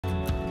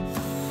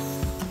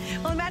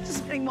not just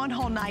spending one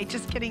whole night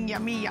just getting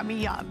yummy,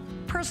 yummy,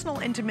 personal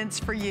intimates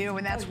for you,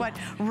 and that's what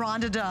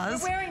Rhonda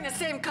does. We're wearing the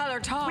same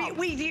color top.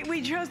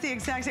 We chose the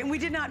exact same. We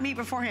did not meet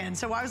beforehand,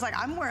 so I was like,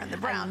 I'm wearing the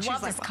brown. I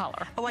love this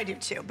color. Oh, I do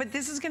too. But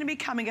this is going to be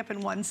coming up in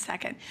 1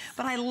 second.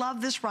 But I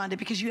love this, Rhonda,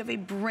 because you have a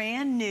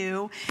brand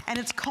new, and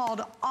it's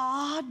called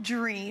Ahh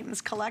Dreams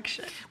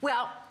collection.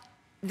 Well,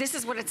 this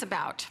is what it's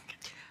about.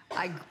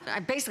 I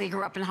basically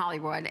grew up in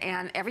Hollywood,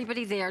 and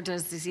everybody there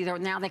does this, either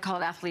now they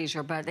call it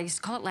athleisure, but they used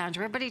to call it lounge.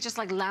 Everybody just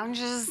like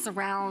lounges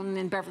around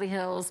in Beverly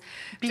Hills,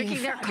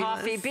 drinking their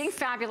coffee, being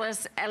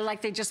fabulous, and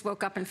like they just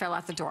woke up and fell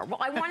out the door. Well,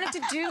 I wanted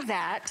to do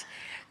that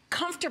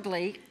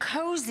comfortably,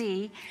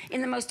 cozy,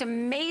 in the most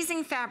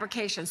amazing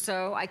fabrication.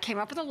 So I came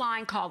up with a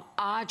line called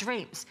Ahh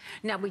Dreams.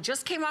 Now, we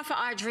just came off of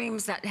Ahh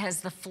Dreams that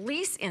has the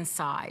fleece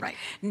inside. Right.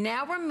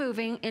 Now we're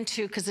moving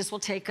into, because this will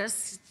take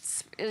us,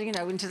 you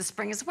know, into the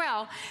spring as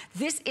well.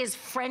 This is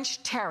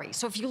French terry.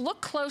 So if you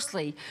look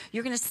closely,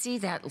 you're gonna see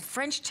that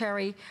French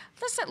terry,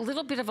 there's that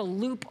little bit of a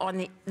loop on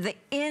the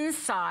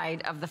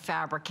inside of the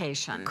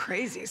fabrication.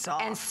 Crazy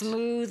soft. And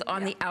smooth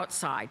on the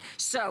outside.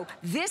 So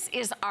this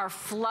is our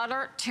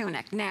Flutter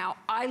tunic. Now,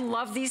 I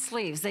love these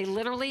sleeves. They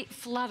literally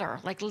flutter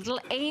like little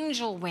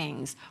angel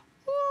wings.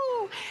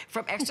 Woo!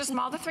 From extra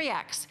small to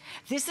 3X.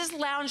 This is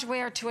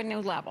loungewear to a new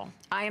level.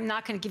 I am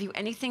not gonna give you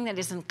anything that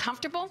isn't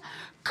comfortable,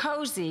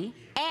 cozy,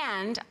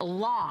 and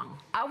long.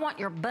 I want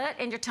your butt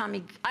and your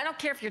tummy. I don't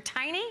care if you're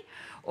tiny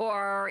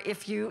or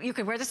if you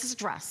could wear this as a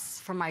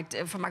dress. For my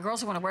girls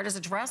who want to wear it as a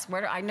dress,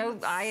 I know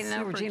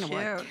Regina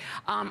would.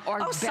 Or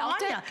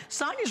belted.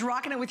 Sonia's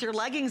rocking it with your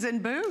leggings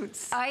and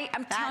boots.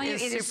 I'm telling you,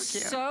 it is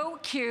so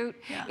cute.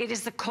 Yeah. It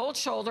is the cold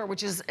shoulder,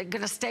 which is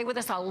gonna stay with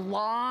us a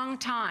long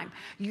time.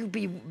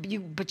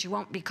 But you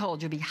won't be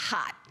cold, you'll be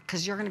hot,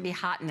 because you're gonna be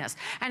hot in this.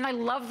 And I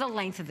love the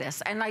length of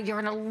this, and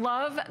you're gonna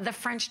love the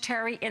French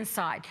terry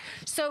inside.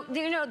 So,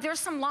 you know, there's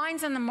some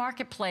lines in the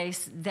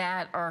marketplace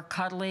that are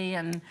cuddly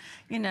and,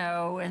 you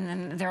know, and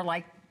then they're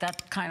like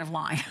that kind of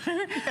line.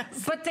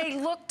 Yes. But they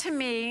look to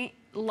me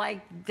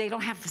like they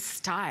don't have the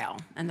style.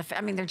 And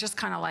I mean, they're just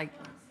kind of like,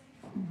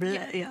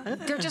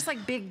 they're just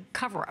like big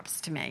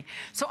cover-ups to me.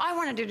 So I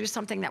wanted to do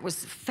something that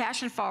was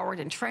fashion forward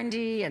and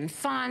trendy and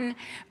fun,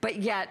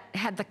 but yet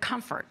had the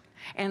comfort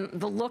and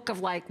the look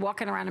of like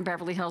walking around in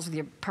Beverly Hills with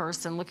your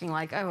purse and looking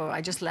like, oh,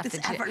 I just left the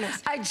gym.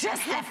 Effortless. I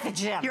just left the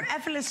gym. You're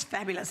effortless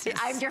fabulous.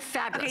 You're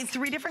fabulous. Okay,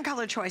 3 different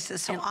color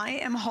choices. So I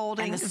am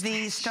holding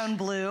the stone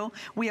blue.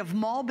 We have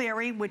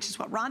mulberry, which is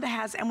what Rhonda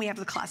has, and we have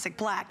the classic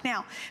black.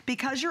 Now,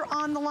 because you're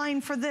on the line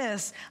for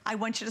this, I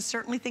want you to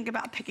certainly think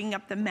about picking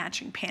up the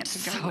matching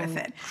pants to go with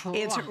it. Cool.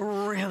 It's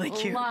really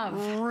cute,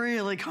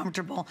 really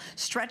comfortable.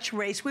 Stretch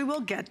waist. We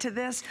will get to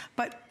this,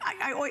 but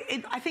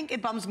I think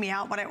it bums me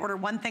out when I order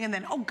one thing and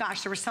then, oh gosh,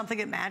 there was something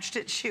that matched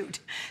it, shoot.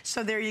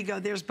 So there you go,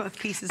 there's both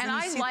pieces. And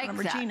I like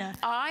that.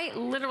 I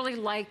literally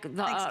like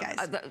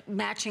the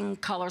matching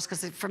colors,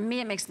 because for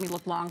me it makes me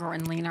look longer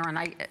and leaner,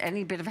 and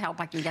any bit of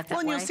help I can get that way. Well,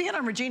 and you'll see it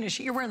on Regina,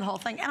 you're wearing the whole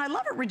thing, and I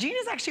love it.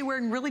 Regina's actually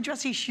wearing really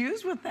dressy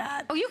shoes with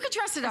that. Oh, you could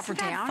dress it up or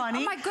down.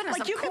 Funny? Oh my goodness,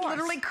 like you could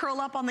literally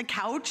curl up on the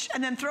couch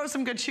and then throw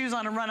some good shoes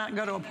on and run out and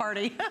go to a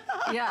party.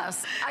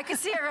 Yes, I could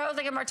see her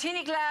holding a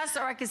martini glass,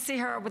 or I could see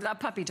her with a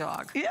puppy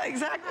dog. Yeah,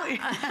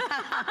 exactly.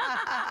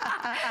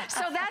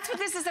 So that's what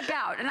this is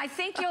about, and I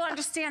think you'll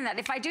understand that.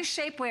 If I do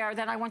shapewear,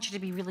 then I want you to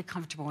be really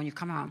comfortable when you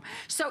come home.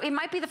 So it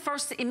might be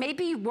it may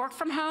be you work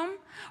from home,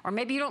 or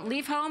maybe you don't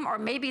leave home, or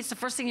maybe it's the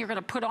first thing you're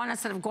gonna put on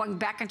instead of going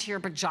back into your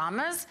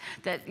pajamas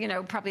that, you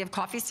know, probably have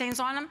coffee stains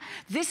on them.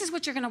 This is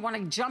what you're gonna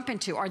wanna jump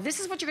into, or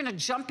this is what you're gonna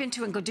jump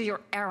into and go do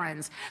your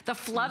errands. The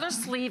Flutter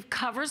sleeve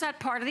covers that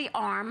part of the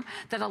arm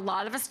that a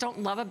lot of us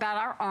don't love about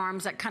our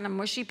arms, that kind of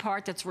mushy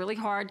part that's really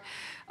hard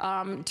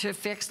to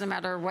fix no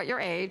matter what your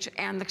age.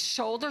 And the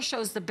shoulder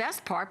shows the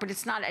best part, but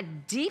it's not a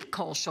deep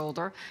cold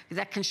shoulder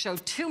that can show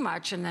too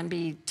much and then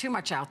be too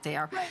much out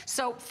there. Right.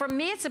 So for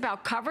me, it's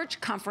about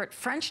coverage, comfort,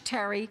 French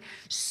terry,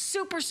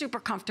 super, super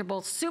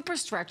comfortable, super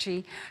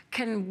stretchy,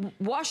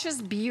 washes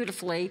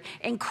beautifully,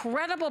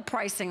 incredible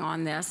pricing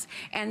on this,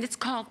 and it's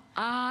called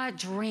Ahh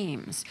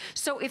Dreams.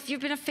 So if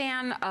you've been a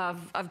fan of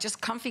just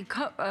comfy,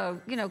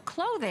 you know,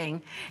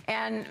 clothing,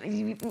 and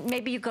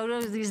maybe you go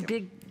to these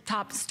big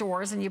top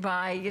stores and you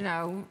buy, you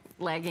know,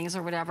 leggings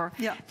or whatever.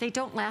 Yeah. They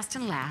don't last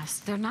and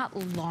last. They're not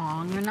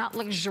long. They're not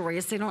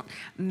luxurious. They don't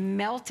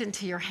melt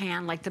into your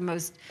hand like the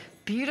most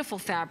beautiful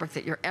fabric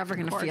that you're ever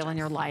going to feel in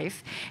your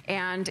life.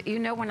 And you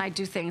know, when I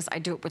do things, I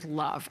do it with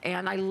love.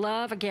 And I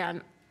love,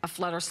 again, a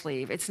Flutter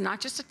sleeve. It's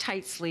not just a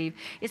tight sleeve,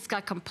 it's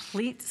got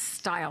complete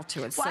style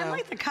to it. Well, I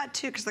like the cut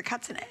too, because the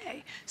cut's an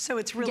A. So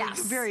it's really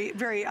very,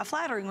 very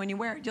flattering when you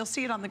wear it. You'll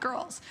see it on the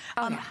girls.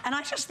 And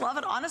I just love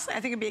it. Honestly, I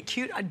think it'd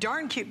be a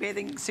darn cute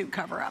bathing suit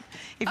cover-up.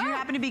 If you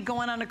happen to be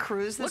going on a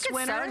cruise this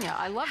winter, Sonia.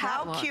 I love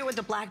that look. How cute would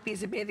the black be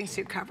as a bathing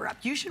suit cover-up?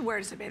 You should wear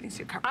it as a bathing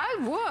suit cover-up. I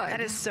would.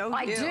 That is so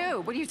cute. I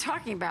do. What are you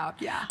talking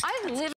about? Yeah. I live